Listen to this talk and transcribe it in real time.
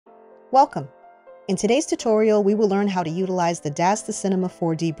Welcome! In today's tutorial, we will learn how to utilize the Daz to Cinema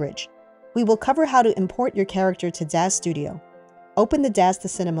 4D bridge. We will cover how to import your character to Daz Studio, open the Daz to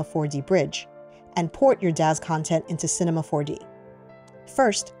Cinema 4D bridge, and port your Daz content into Cinema 4D.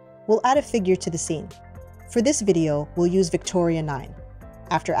 First, we'll add a figure to the scene. For this video, we'll use Victoria 9.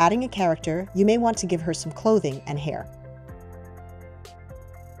 After adding a character, you may want to give her some clothing and hair.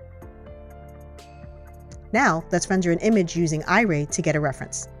 Now, let's render an image using iRay to get a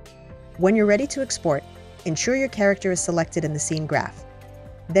reference. When you're ready to export, ensure your character is selected in the scene graph.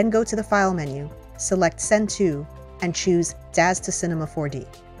 Then go to the File menu, select Send To, and choose Daz to Cinema 4D.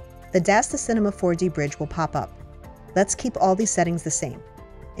 The Daz to Cinema 4D bridge will pop up. Let's keep all these settings the same.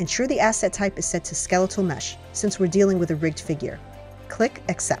 Ensure the asset type is set to skeletal mesh, since we're dealing with a rigged figure. Click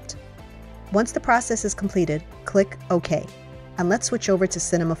Accept. Once the process is completed, click OK, and let's switch over to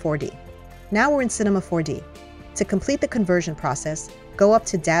Cinema 4D. Now we're in Cinema 4D. To complete the conversion process, go up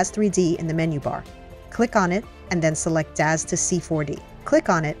to Daz3D in the menu bar. Click on it, and then select Daz to C4D. Click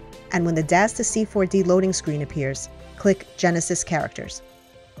on it, and when the Daz to C4D loading screen appears, click Genesis Characters.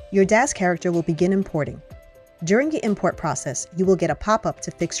 Your Daz character will begin importing. During the import process, you will get a pop-up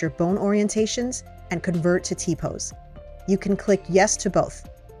to fix your bone orientations and convert to T-pose. You can click Yes to both.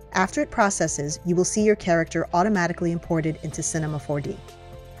 After it processes, you will see your character automatically imported into Cinema 4D.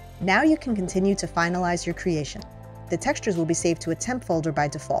 Now you can continue to finalize your creation. The textures will be saved to a temp folder by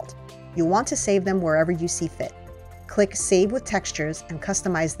default. You'll want to save them wherever you see fit. Click Save with Textures and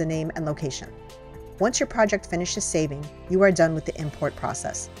customize the name and location. Once your project finishes saving, you are done with the import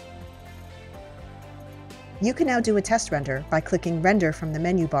process. You can now do a test render by clicking Render from the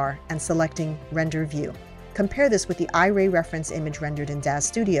menu bar and selecting Render View. Compare this with the iRay reference image rendered in Daz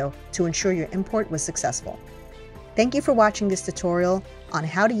Studio to ensure your import was successful. Thank you for watching this tutorial on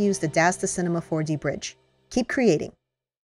how to use the Daz to Cinema 4D bridge. Keep creating!